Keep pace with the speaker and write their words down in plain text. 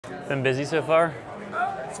Been busy so far?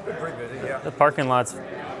 It's been pretty busy, yeah. The parking lot's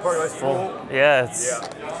full. Yeah, it's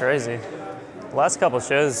crazy. The last couple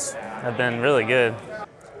shows have been really good.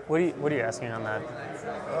 What are you asking on that?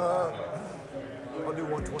 I'll do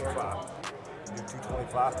 125. Do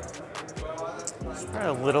 225. It's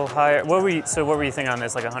probably a little higher. What were you thinking on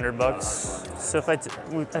this? Like $100? So if I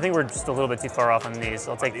think we're just a little bit too far off on these.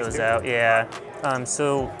 I'll take those out. Yeah.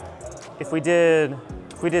 So if we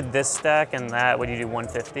did this stack and that, would you do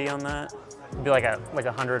 150 on that? It'd be like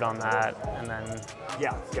 100 on that, and then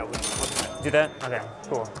Yeah. do that. Okay,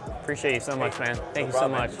 cool. Appreciate you so much, man. Thank you so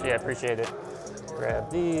much. Yeah, appreciate it.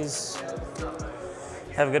 Grab these.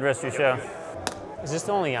 Have a good rest of your show. Is this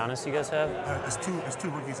the only Giannis you guys have? It's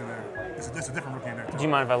two rookies in there. There's a different rookie in there. Do you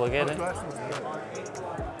mind if I look at it?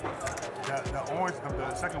 The orange,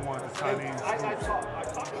 the second one is Chinese Hoops.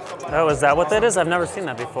 Oh, is that what that is? I've never seen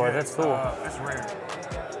that before. Yeah, that's cool. It's rare.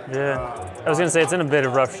 Yeah. I was gonna say it's in a bit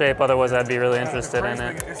of rough shape. Otherwise, I'd be really interested in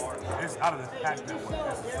it. It's out of the pack that one.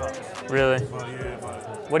 It sucks. Really? But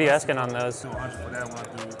yeah, What are you asking on those? 200 for that one. I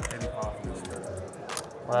do 85 for this year.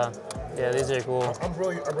 Wow. Yeah, these are cool. I'm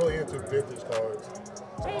really into vintage cards.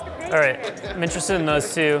 All right, I'm interested in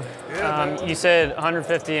those two. You said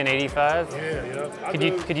 150 and 85. Yeah.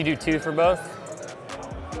 Could you do two for both?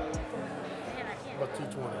 About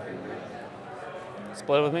 220.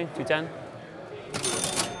 Split it with me, 210.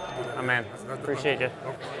 Oh man, appreciate you.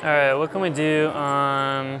 All right, what can we do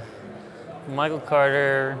on Michael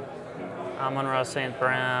Carter, Amon-Ra St.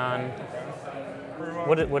 Brown?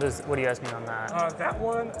 What are you asking on that? That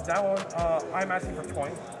one, I'm asking for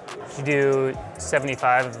 20. Could you do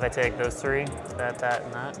 75 if I take those three? That,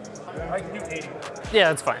 and that? I can do 80. Yeah,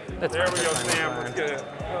 that's fine. That's There fine. we go, That's fine. Sam. Let's get it.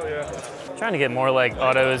 Oh yeah. Trying to get more like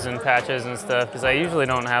autos and patches and stuff because I usually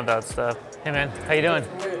don't have that stuff. Hey man, how you doing?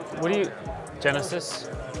 What do you, Genesis?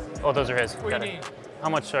 Oh, those are his. What do you need? How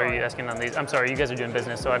much are you asking on these? I'm sorry, you guys are doing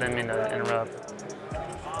business, so I didn't mean to interrupt.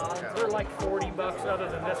 They're like $40 other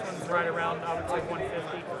than this one's right around, I would say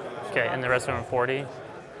 150. Okay, and the rest of them are 40?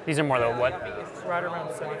 These are more the what? It's right around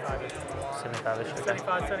 75-ish. 75-ish, okay.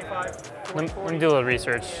 75, Let me do a little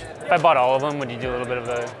research. If I bought all of them, would you do a little bit of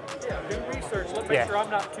a... Yeah, do research. Let's make sure I'm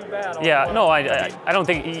not too bad. Yeah, no, I don't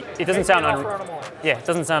think... It doesn't sound... Yeah, it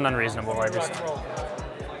doesn't sound unreasonable. I just...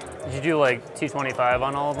 Did you do like 225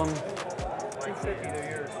 on all of them? 250 to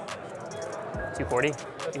yours. 240?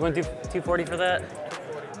 You want to do 240 for that?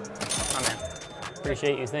 Oh man,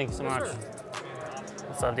 appreciate you. Thank you so much.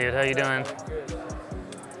 What's up, dude? How you doing?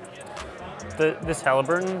 This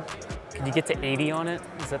Haliburton, could you get to 80 on it?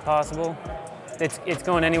 Is that possible? It's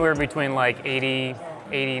going anywhere between like 80,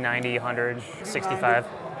 90, 100, 65.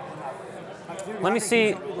 Let me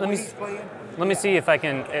see if I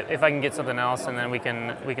can get something else, and then we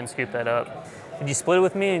can scoop that up. Could you split it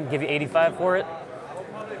with me and give you 85 for it?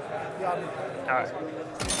 All right.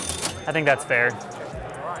 I think that's fair.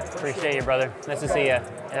 Appreciate you, brother. Nice to see you.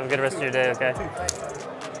 Have a good rest of your day, okay?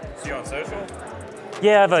 See you on social?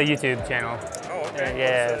 Yeah, I have a YouTube channel. Oh, okay.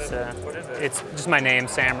 What is it? It's just my name,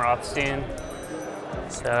 Sam Rothstein.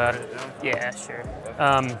 So, yeah, sure.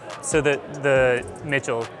 So the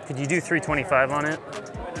Mitchell, could you do 325 on it?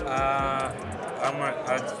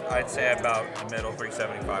 I'd say about the middle,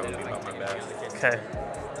 375 would be about my best. Okay.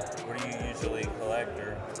 What do you usually collect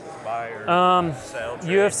or buy or sell?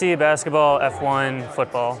 Trade? UFC, basketball, F1,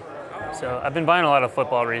 football. So I've been buying a lot of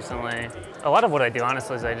football recently. A lot of what I do,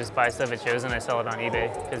 honestly, is I just buy stuff at shows and I sell it on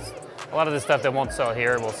eBay, because a lot of the stuff that won't sell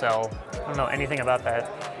here will sell. I don't know anything about that.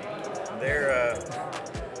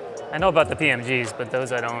 I know about the PMGs, but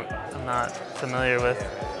those I'm not familiar with.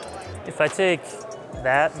 If I take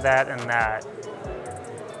that, and that,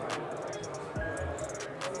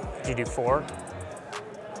 could you do 4?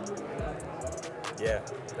 Yeah,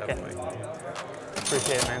 definitely. Okay.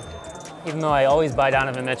 Appreciate it, man. Even though I always buy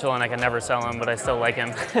Donovan Mitchell and I can never sell him, but I still like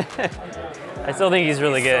him. I still think he's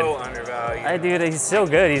really good. So undervalued. Dude, he's so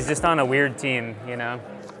good. He's just on a weird team, you know?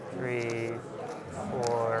 3,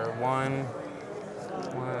 4, 1,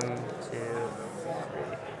 2,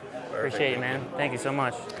 3. Appreciate you, man. Thank you so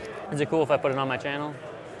much. Is it cool if I put it on my channel?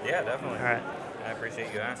 Yeah, definitely. All right. I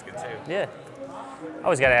appreciate you asking too. Yeah. I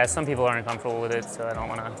always gotta ask. Some people aren't comfortable with it, so I don't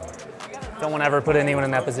wanna ever put anyone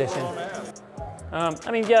in that position.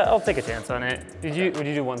 I mean, yeah, I'll take a chance on it. Would you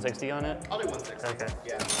do 160 on it? I'll do 160. Okay.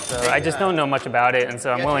 Yeah. So I just don't know much about it, and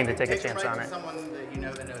so I'm willing to take a chance on it. Someone that you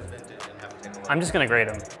know that knows vintage and have them take a look. I'm just gonna grade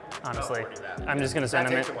them, honestly. I'm just gonna send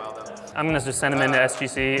them in. That takes a while though. I'm gonna just send them into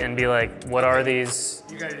SGC and be like, what are these?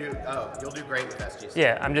 You're gonna do, you'll do great with SGC.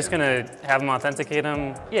 Yeah, I'm just gonna have them authenticate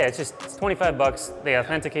them. Yeah, it's 25 bucks. They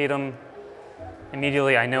authenticate them.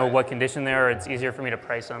 Immediately I know what condition they are. It's easier for me to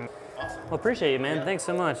price them. Well, appreciate you, man. Thanks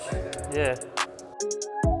so much. Yeah.